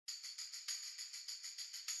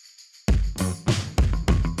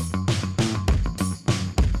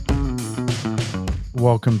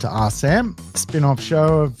Welcome to RSAM, spin-off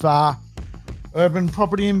show of Urban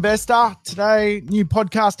Property Investor. Today, new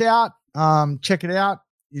podcast out. Check it out.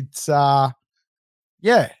 It's a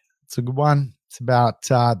good one. It's about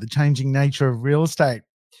the changing nature of real estate.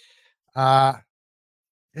 I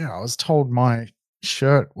was told my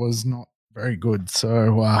shirt was not very good,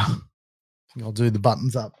 so I think I'll do the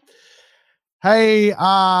buttons up. Hey,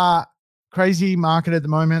 crazy market at the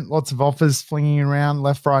moment. Lots of offers flinging around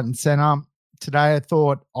left, right, and center. Today, I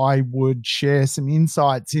thought I would share some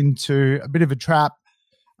insights into a bit of a trap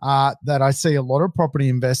that I see a lot of property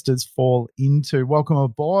investors fall into. Welcome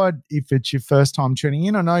aboard if it's your first time tuning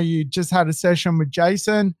in. I know you just had a session with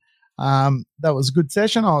Jason. That was a good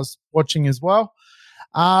session. I was watching as well.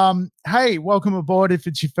 Hey, welcome aboard if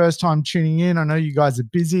it's your first time tuning in. I know you guys are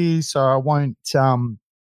busy, so I won't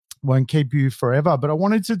keep you forever. But I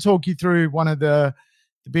wanted to talk you through one of the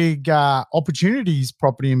big opportunities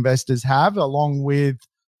property investors have, along with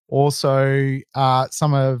also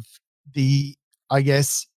some of the, I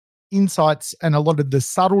guess, insights and a lot of the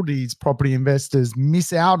subtleties property investors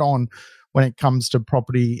miss out on when it comes to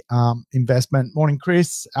property investment. Morning,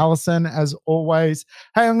 Chris, Alison, as always.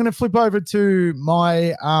 Hey, I'm going to flip over to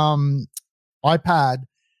my iPad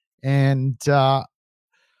and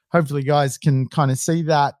hopefully you guys can kind of see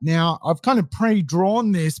that. Now, I've kind of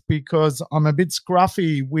pre-drawn this because I'm a bit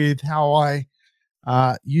scruffy with how I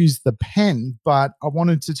use the pen, but I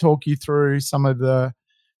wanted to talk you through some of the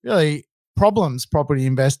really problems property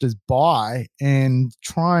investors buy and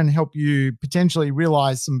try and help you potentially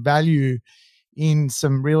realize some value in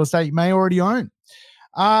some real estate you may already own.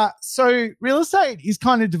 So real estate is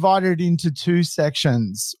kind of divided into two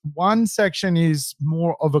sections. One section is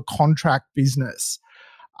more of a contract business.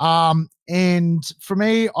 And for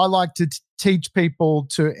me, I like to teach people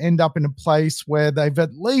to end up in a place where they've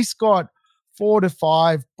at least got 4 to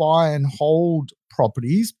 5 buy and hold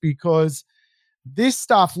properties, because this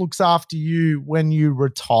stuff looks after you when you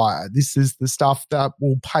retire. This is the stuff that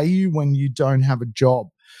will pay you when you don't have a job.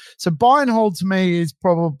 So buy and hold to me is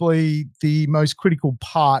probably the most critical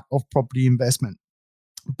part of property investment.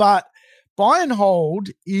 But buy and hold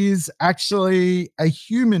is actually a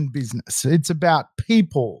human business. It's about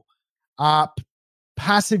people.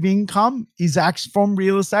 Passive income is from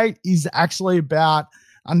real estate is actually about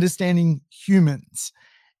understanding humans.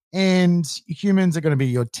 And humans are going to be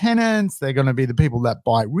your tenants. They're going to be the people that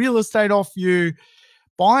buy real estate off you.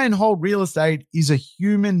 Buy and hold real estate is a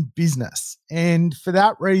human business. And for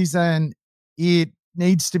that reason, it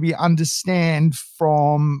needs to be understood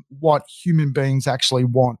from what human beings actually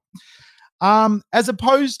want. As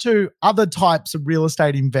opposed to other types of real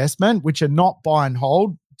estate investment, which are not buy and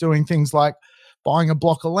hold, doing things like buying a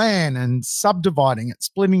block of land and subdividing it,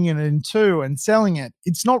 splitting it in two and selling it.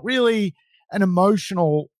 It's not really an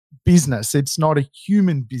emotional business. It's not a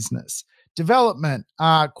human business. Development,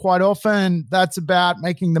 quite often that's about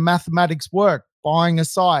making the mathematics work, buying a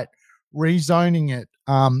site, rezoning it,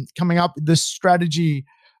 coming up with the strategy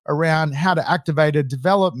around how to activate a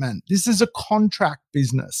development. This is a contract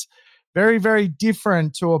business. Very, very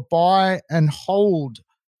different to a buy and hold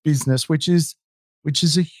business, which is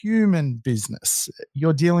a human business.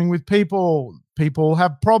 You're dealing with people. People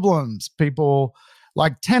have problems. People,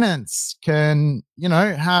 like tenants, can,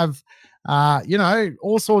 have,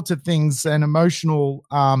 all sorts of things and emotional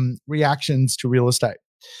reactions to real estate.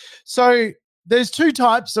 So there's two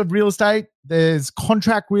types of real estate. There's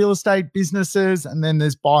contract real estate businesses, and then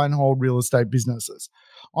there's buy and hold real estate businesses.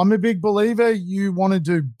 I'm a big believer you want to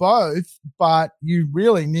do both, but you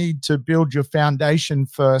really need to build your foundation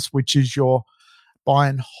first, which is your buy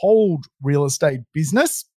and hold real estate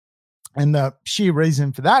business. And the sheer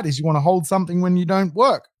reason for that is you want to hold something when you don't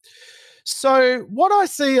work. So what I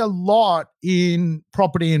see a lot in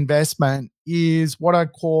property investment is what I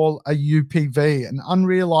call a UPV, an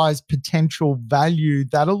unrealized potential value,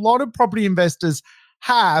 that a lot of property investors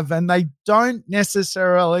have, and they don't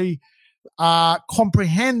necessarily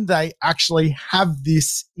comprehend they actually have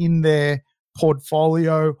this in their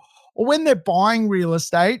portfolio. Or when they're buying real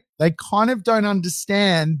estate, they kind of don't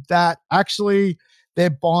understand that actually they're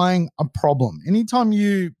buying a problem. Anytime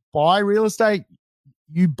you buy real estate,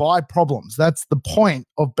 you buy problems. That's the point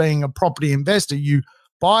of being a property investor. You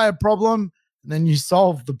buy a problem and then you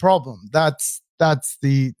solve the problem. That's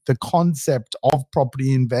the concept of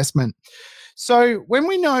property investment. So when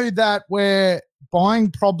we know that we're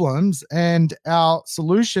buying problems and our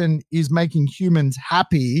solution is making humans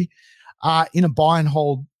happy in a buy and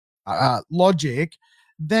hold logic,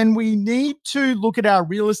 then we need to look at our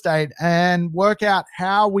real estate and work out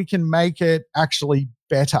how we can make it actually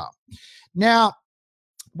better. Now,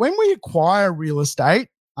 when we acquire real estate,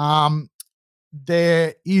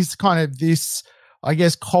 there is kind of this, I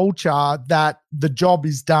guess, culture that the job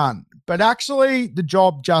is done. But actually, the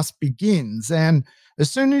job just begins. And as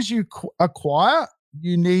soon as you acquire,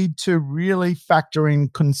 you need to really factor in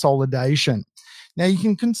consolidation. Now, you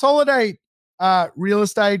can consolidate real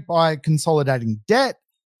estate by consolidating debt.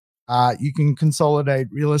 You can consolidate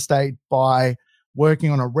real estate by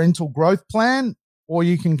working on a rental growth plan, or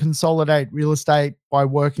you can consolidate real estate by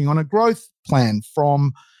working on a growth plan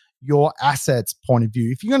from your assets point of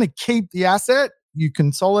view. If you're going to keep the asset, you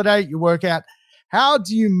consolidate, you work out how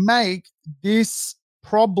do you make this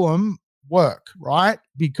problem work, right?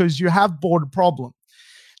 Because you have bought a problem.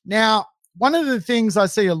 Now, one of the things I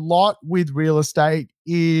see a lot with real estate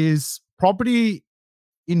is property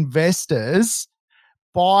investors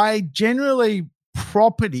buy generally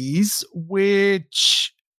properties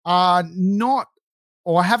which are not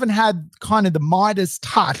or haven't had kind of the Midas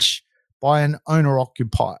touch by an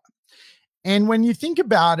owner-occupier. And when you think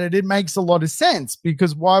about it, it makes a lot of sense,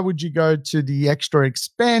 because why would you go to the extra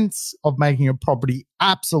expense of making a property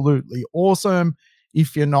absolutely awesome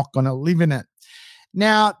if you're not going to live in it?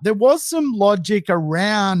 Now, there was some logic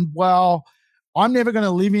around, well, I'm never going to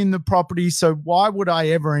live in the property, so why would I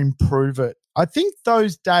ever improve it? I think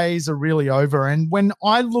those days are really over. And when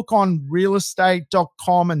I look on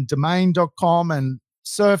realestate.com and domain.com and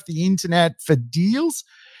surf the internet for deals,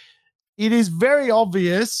 it is very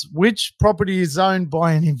obvious which property is owned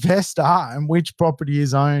by an investor and which property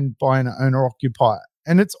is owned by an owner-occupier.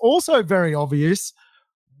 And it's also very obvious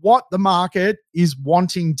what the market is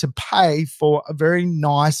wanting to pay for a very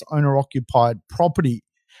nice owner-occupied property.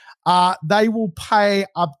 They will pay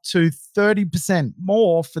up to 30%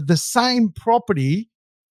 more for the same property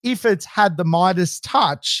if it's had the Midas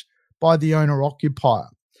touch by the owner-occupier.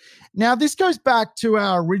 Now, this goes back to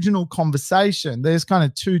our original conversation. There's kind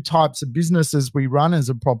of two types of businesses we run as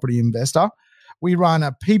a property investor. We run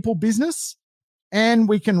a people business and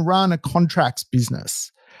we can run a contracts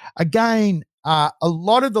business. Again, a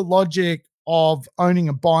lot of the logic of owning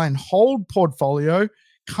a buy and hold portfolio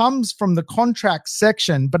comes from the contract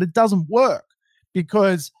section, but it doesn't work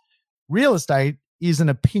because real estate is an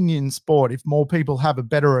opinion sport. If more people have a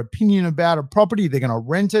better opinion about a property, they're going to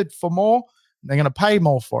rent it for more, they're going to pay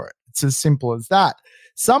more for it. It's as simple as that.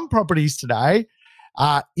 Some properties today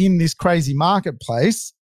in this crazy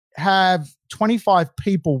marketplace have 25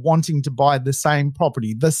 people wanting to buy the same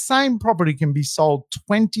property. The same property can be sold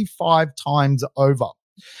 25 times over.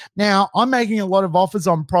 Now, I'm making a lot of offers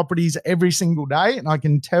on properties every single day, and I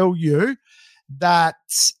can tell you that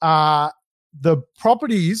the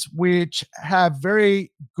properties which have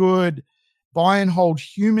very good buy and hold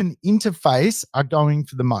human interface are going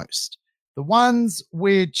for the most. The ones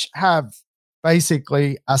which have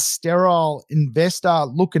basically a sterile investor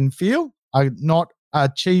look and feel are not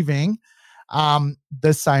achieving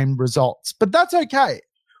the same results. But that's okay.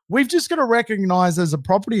 We've just got to recognize as a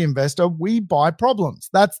property investor, we buy problems.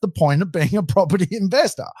 That's the point of being a property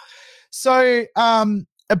investor. So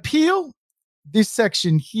appeal, this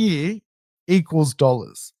section here equals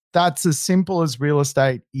dollars. That's as simple as real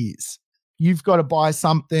estate is. You've got to buy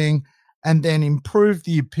something and then improve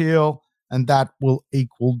the appeal, and that will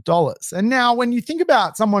equal dollars. And now when you think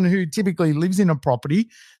about someone who typically lives in a property,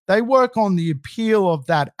 they work on the appeal of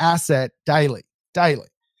that asset daily.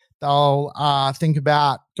 They'll think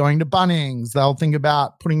about going to Bunnings. They'll think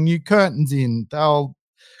about putting new curtains in. They'll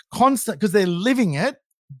because they're living it,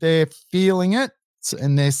 they're feeling it,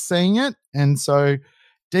 and they're seeing it. And so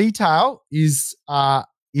detail is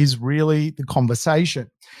really the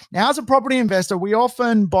conversation. Now, as a property investor, we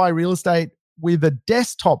often buy real estate with a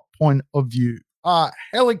desktop point of view, a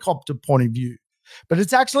helicopter point of view. But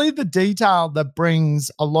it's actually the detail that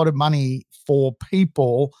brings a lot of money for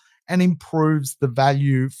people and improves the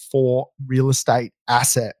value for real estate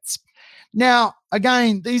assets. Now,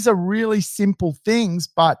 again, these are really simple things,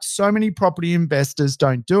 but so many property investors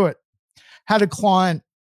don't do it. Had a client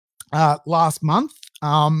last month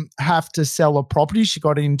have to sell a property. She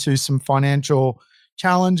got into some financial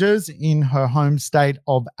challenges in her home state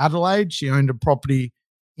of Adelaide. She owned a property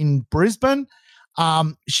in Brisbane.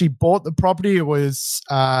 She bought the property. It was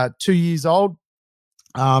 2 years old.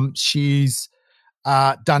 She's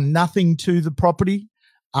done nothing to the property.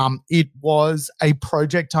 It was a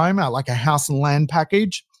project home, like a house and land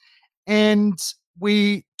package. And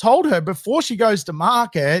we told her before she goes to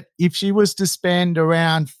market, if she was to spend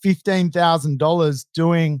around $15,000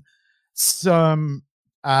 doing some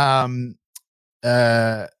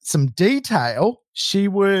detail, she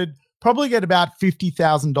would probably get about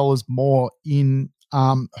 $50,000 more in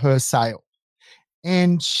her sale.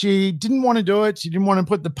 and she didn't want to do it. She didn't want to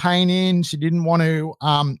put the paint in. She didn't want to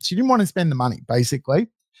spend the money, basically.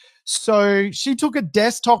 So she took a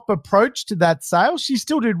desktop approach to that sale. She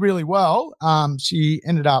still did really well. She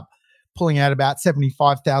ended up pulling out about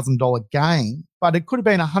 $75,000 gain, but it could have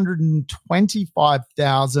been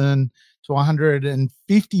 $125,000 to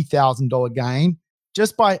 $150,000 gain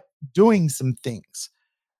just by doing some things,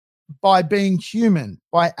 by being human,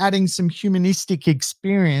 by adding some humanistic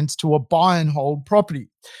experience to a buy and hold property.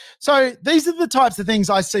 So these are the types of things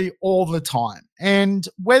I see all the time. And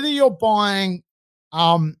whether you're buying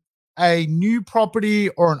a new property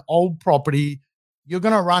or an old property, you're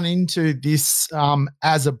going to run into this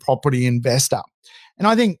as a property investor. And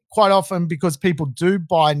I think quite often, because people do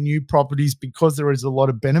buy new properties because there is a lot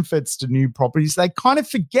of benefits to new properties, they kind of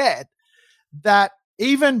forget that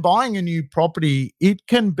even buying a new property, it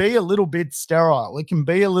can be a little bit sterile. It can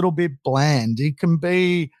be a little bit bland. It can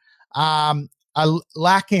be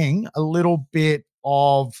lacking a little bit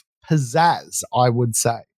of pizzazz, I would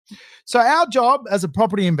say. So our job as a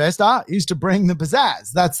property investor is to bring the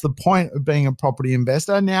pizzazz. That's the point of being a property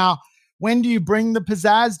investor. Now, when do you bring the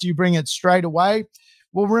pizzazz? Do you bring it straight away?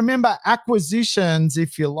 Well, remember, acquisitions,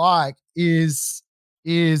 if you like, is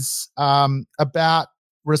about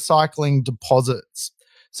recycling deposits.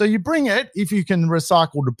 So you bring it if you can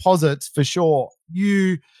recycle deposits, for sure.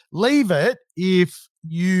 You leave it if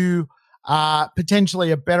you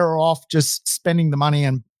potentially are better off just spending the money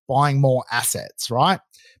and buying more assets, right?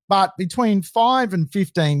 But between 5 and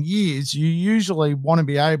 15 years, you usually want to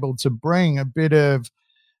be able to bring a bit of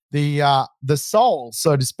the soul,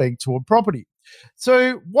 so to speak, to a property.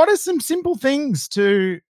 So what are some simple things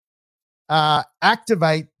to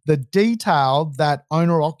activate the detail that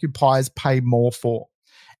owner-occupiers pay more for?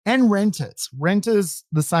 And renters. Renters,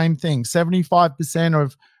 the same thing. 75%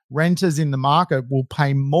 of renters in the market will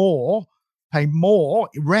pay more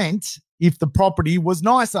rent if the property was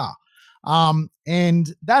nicer.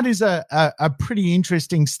 And that is a pretty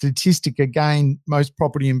interesting statistic. Again, most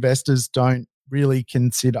property investors don't really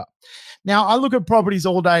consider. Now, I look at properties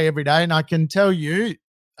all day, every day, and I can tell you,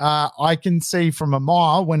 I can see from a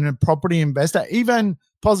mile when a property investor, even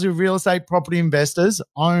positive real estate property investors,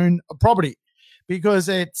 own a property, because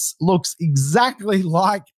it looks exactly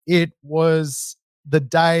like it was the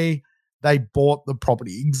day they bought the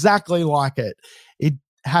property, exactly like it. It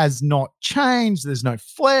has not changed. There's no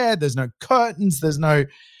flare. There's no curtains.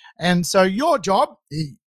 And so your job,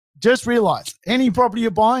 just realize any property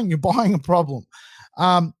you're buying a problem.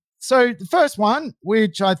 So the first one,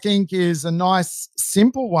 which I think is a nice,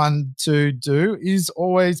 simple one to do, is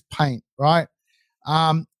always paint, right?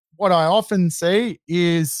 What I often see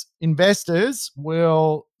is investors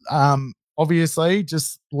will obviously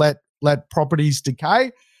just let properties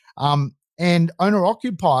decay. And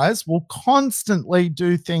owner-occupiers will constantly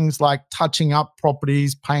do things like touching up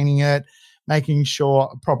properties, painting it, making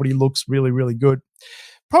sure a property looks really, really good.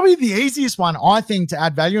 Probably the easiest one, I think, to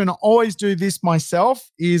add value, and I always do this myself,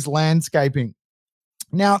 is landscaping.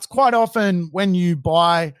 Now, it's quite often when you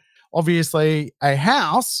buy, obviously, a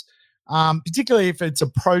house, particularly if it's a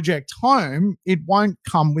project home, it won't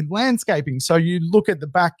come with landscaping. So you look at the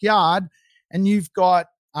backyard and you've got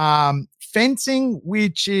fencing,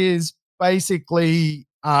 which is basically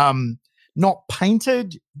not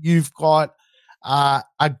painted. You've got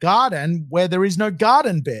a garden where there is no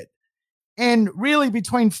garden bed. And really,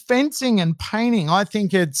 between fencing and painting, I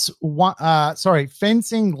think it's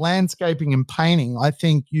fencing, landscaping, and painting. I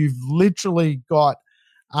think you've literally got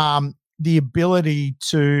the ability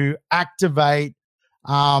to activate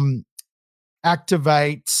a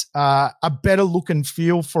better look and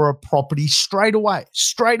feel for a property straight away.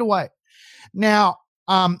 Now,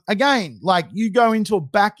 again, like you go into a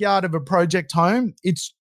backyard of a project home,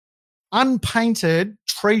 it's unpainted,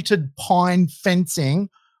 treated pine fencing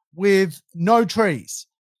with no trees.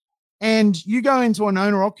 And you go into an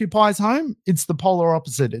owner-occupier's home, it's the polar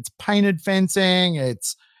opposite. It's painted fencing,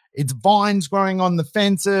 it's vines growing on the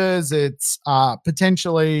fences, it's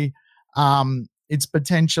potentially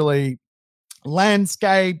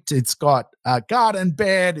landscaped, it's got a garden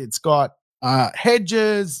bed, it's got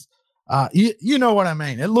hedges. You know what I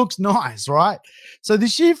mean? It looks nice, right? So the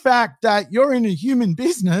sheer fact that you're in a human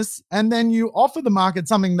business and then you offer the market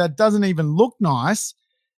something that doesn't even look nice,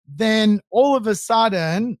 then all of a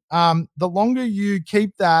sudden, the longer you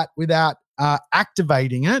keep that without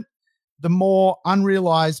activating it, the more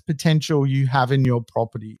unrealized potential you have in your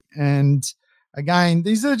property. And again,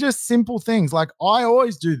 these are just simple things. Like I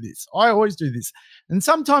always do this. And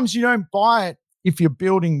sometimes you don't buy it if you're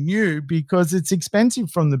building new because it's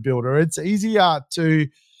expensive from the builder. It's easier to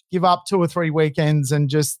give up 2 or 3 weekends and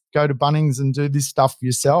just go to Bunnings and do this stuff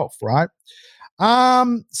yourself, right?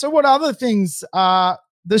 So what other things?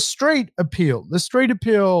 The street appeal. The street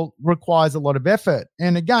appeal requires a lot of effort.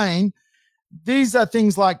 And again, these are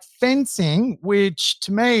things like fencing, which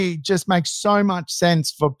to me just makes so much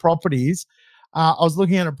sense for properties. I was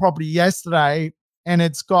looking at a property yesterday and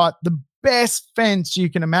it's got the best fence you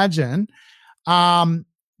can imagine,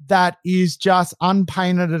 that is just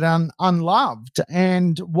unpainted and unloved.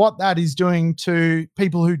 And what that is doing to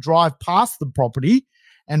people who drive past the property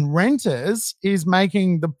and renters is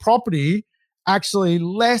making the property actually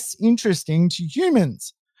less interesting to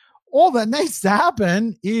humans. All that needs to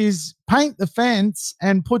happen is paint the fence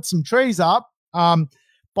and put some trees up,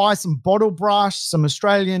 buy some bottle brush, some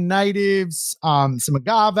Australian natives, some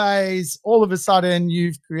agaves. All of a sudden,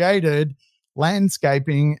 you've created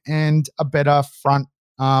landscaping and a better front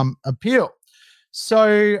appeal.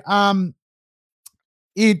 So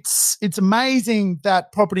it's amazing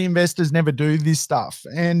that property investors never do this stuff.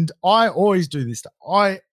 And I always do this stuff.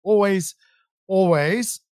 I always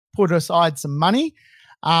put aside some money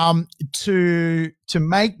to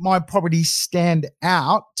make my property stand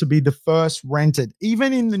out to be the first rented,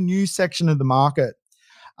 even in the new section of the market.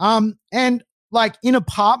 And like in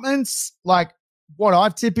apartments, like what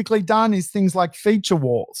I've typically done is things like feature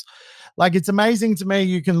walls. Like it's amazing to me,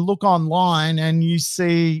 you can look online and you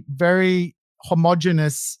see very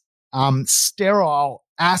homogeneous, sterile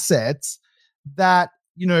assets that,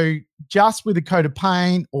 you know, just with a coat of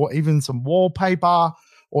paint or even some wallpaper,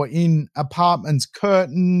 or in apartments,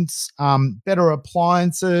 curtains, better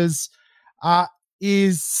appliances,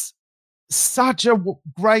 is such a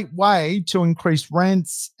great way to increase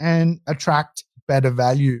rents and attract better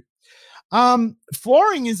value.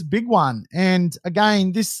 Flooring is a big one. And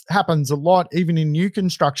again, this happens a lot, even in new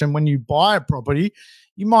construction. When you buy a property,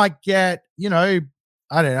 you might get, you know,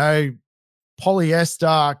 I don't know,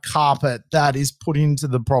 polyester carpet that is put into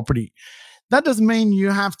the property. That doesn't mean you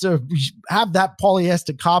have to have that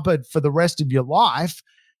polyester carpet for the rest of your life.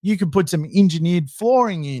 You could put some engineered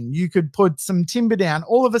flooring in. You could put some timber down.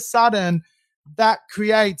 All of a sudden, that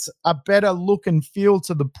creates a better look and feel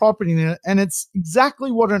to the property. And it's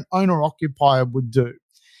exactly what an owner-occupier would do.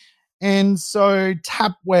 And so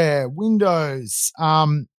tapware, windows,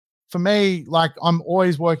 for me, like I'm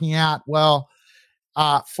always working out, well,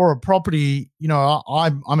 for a property, you know,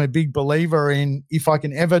 I'm a big believer in if I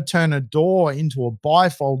can ever turn a door into a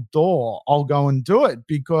bifold door, I'll go and do it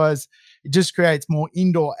because it just creates more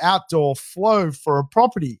indoor-outdoor flow for a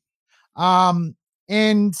property.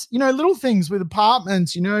 And, you know, little things with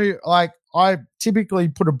apartments, you know, like I typically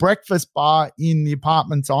put a breakfast bar in the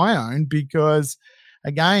apartments I own because,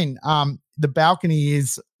 again, the balcony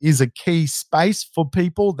is a key space for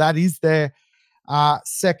people. That is their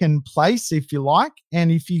second place, if you like. And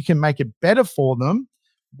if you can make it better for them,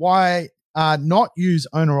 why not use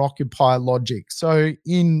owner-occupier logic? So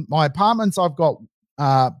in my apartments, I've got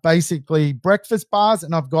basically breakfast bars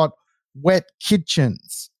and I've got wet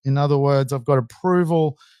kitchens. In other words, I've got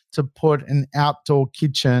approval to put an outdoor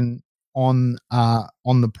kitchen on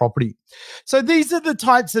the property. So these are the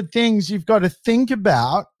types of things you've got to think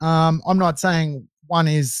about. I'm not saying one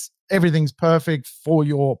is everything's perfect for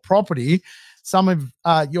your property. Some of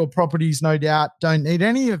your properties, no doubt, don't need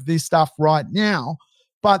any of this stuff right now.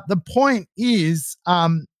 But the point is,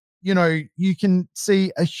 you know, you can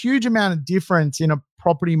see a huge amount of difference in a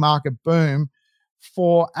property market boom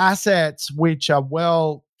for assets which are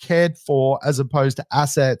well cared for as opposed to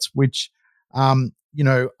assets which, you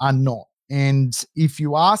know, are not. And if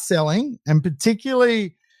you are selling, and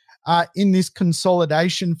particularly in this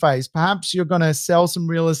consolidation phase, perhaps you're going to sell some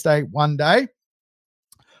real estate one day,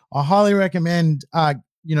 I highly recommend,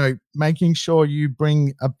 you know, making sure you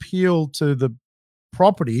bring appeal to the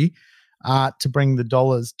property to bring the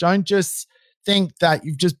dollars. Don't just think that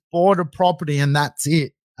you've just bought a property and that's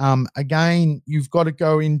it. Again, you've got to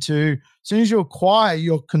go into, as soon as you acquire,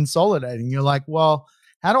 you're consolidating. You're like, well,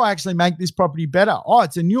 how do I actually make this property better? Oh,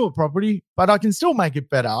 it's a newer property, but I can still make it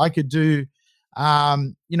better. I could do,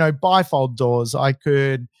 you know, bifold doors. I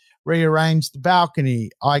could rearrange the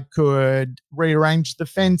balcony. I could rearrange the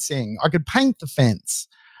fencing. I could paint the fence.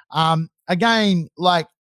 Again, like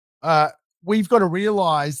we've got to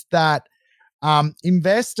realize that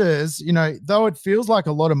investors, you know, though it feels like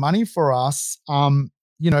a lot of money for us,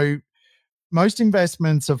 you know, most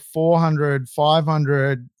investments are 400,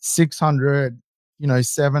 500, 600, you know,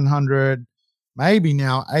 700, maybe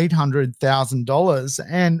now $800,000.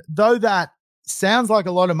 And though that sounds like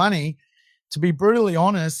a lot of money, to be brutally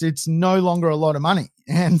honest, it's no longer a lot of money.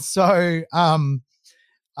 And so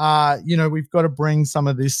we've got to bring some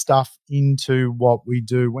of this stuff into what we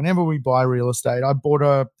do. Whenever we buy real estate, I bought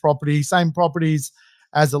a property, same properties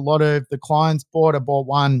as a lot of the clients bought. I bought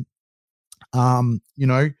one,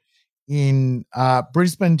 in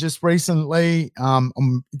Brisbane just recently.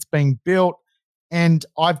 It's being built, and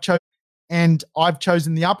I've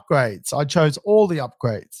chosen the upgrades. I chose all the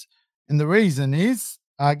upgrades, and the reason is,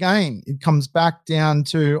 again, it comes back down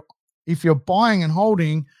to, if you're buying and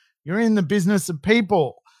holding, you're in the business of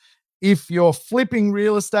people. If you're flipping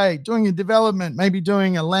real estate, doing a development, maybe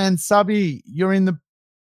doing a land subby, you're in the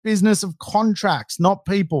business of contracts, not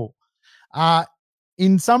people.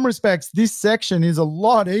 In some respects, this section is a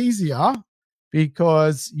lot easier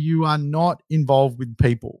because you are not involved with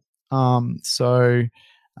people. But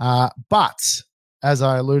as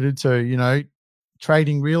I alluded to,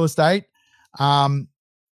 trading real estate,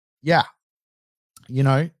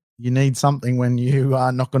 you need something when you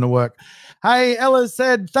are not going to work. Hey, Ella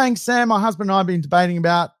said, thanks, Sam. My husband and I have been debating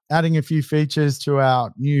about adding a few features to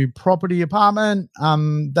our new property apartment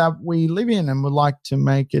that we live in, and would like to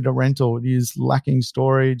make it a rental. It is lacking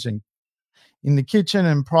storage and in the kitchen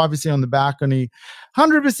and privacy on the balcony.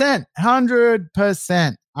 100%.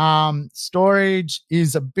 Storage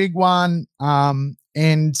is a big one.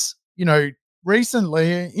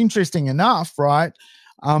 Recently, interesting enough, right?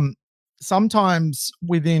 Sometimes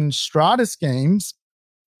within strata schemes,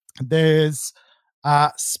 there's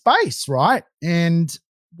space, right? And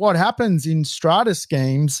what happens in strata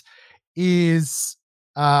schemes is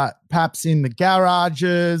perhaps in the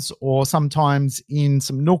garages or sometimes in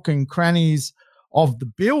some nook and crannies of the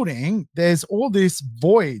building, there's all this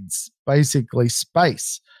voids, basically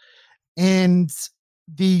space. And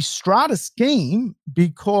the strata scheme,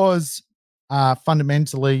 because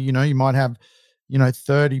fundamentally, you might have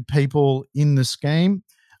 30 people in the scheme.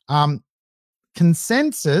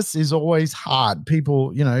 Consensus is always hard.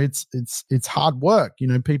 People, it's hard work.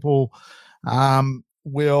 People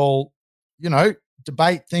will,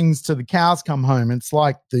 debate things till the cows come home. It's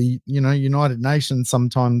like the, United Nations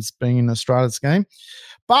sometimes being in a strata scheme.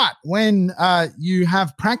 But when you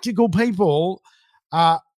have practical people,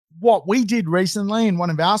 what we did recently in one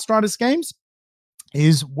of our strata schemes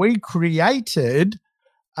is we created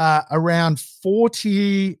around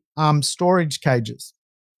 40 storage cages,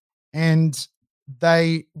 and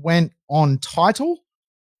they went on title,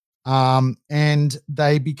 and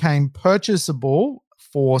they became purchasable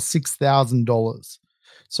for $6,000.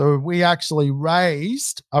 So we actually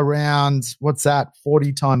raised around,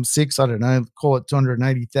 40 times 6, I don't know, call it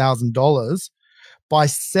 $280,000 by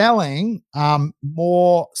selling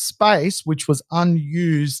more space, which was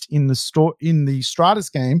unused in the strata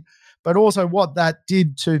scheme. But also what that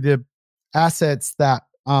did to the assets that,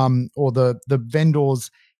 or the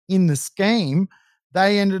vendors in the scheme,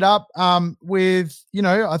 they ended up with,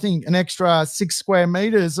 I think an extra 6 square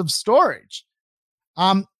meters of storage.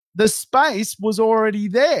 The space was already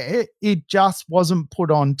there. It just wasn't put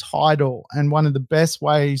on title. And one of the best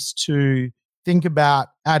ways to think about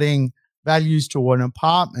adding values to an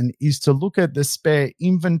apartment is to look at the spare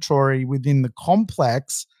inventory within the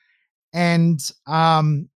complex and,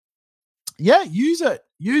 use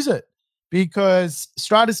it. Because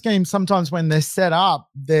strata schemes, sometimes when they're set up,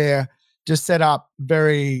 they're just set up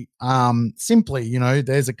very simply.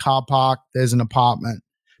 There's a car park, there's an apartment.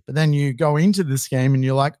 But then you go into the scheme and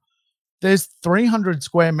you're like, there's 300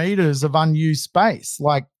 square meters of unused space.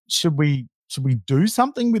 Like, should we do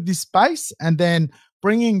something with this space? And then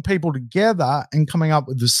bringing people together and coming up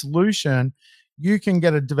with a solution, you can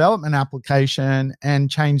get a development application and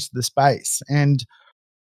change the space. And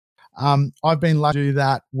I've been lucky to do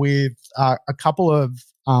that with a couple of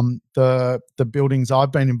the buildings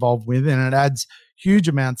I've been involved with, and it adds huge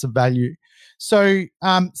amounts of value. So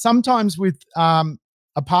sometimes with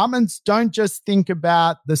apartments, don't just think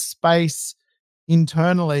about the space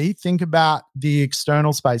internally, think about the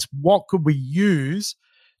external space. What could we use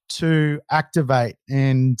to activate?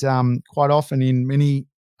 And quite often in many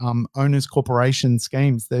owners corporation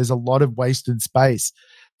schemes, there's a lot of wasted space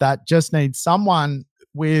that just needs someone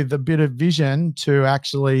with a bit of vision to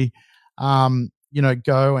actually,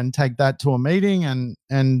 go and take that to a meeting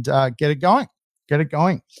and get it going.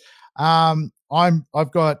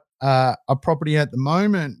 I've got a property at the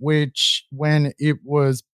moment, which when it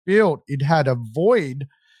was built, it had a void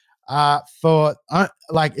for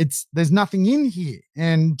there's nothing in here.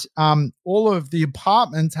 And all of the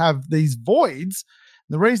apartments have these voids.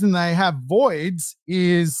 The reason they have voids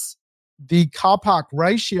is the car park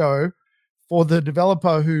ratio for the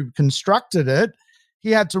developer who constructed it.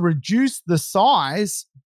 He had to reduce the size.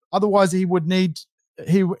 Otherwise, he was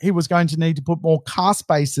going to need to put more car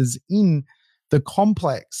spaces in the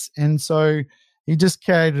complex. And so he just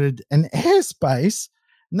created an airspace,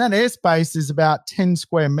 and that airspace is about 10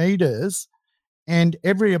 square meters. And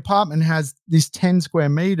every apartment has this 10 square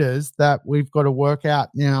meters that we've got to work out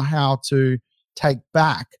now how to take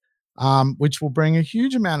back, which will bring a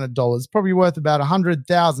huge amount of dollars, probably worth about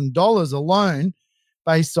 $100,000 alone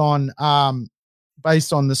based on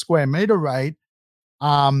the square meter rate.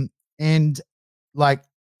 And like,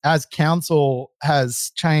 as council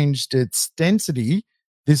has changed its density,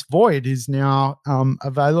 this void is now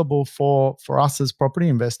available for us as property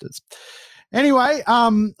investors. Anyway,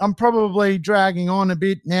 I'm probably dragging on a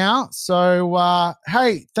bit now. So,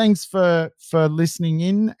 hey, thanks for listening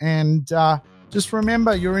in. And just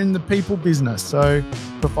remember, you're in the people business. So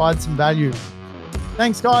provide some value.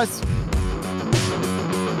 Thanks, guys.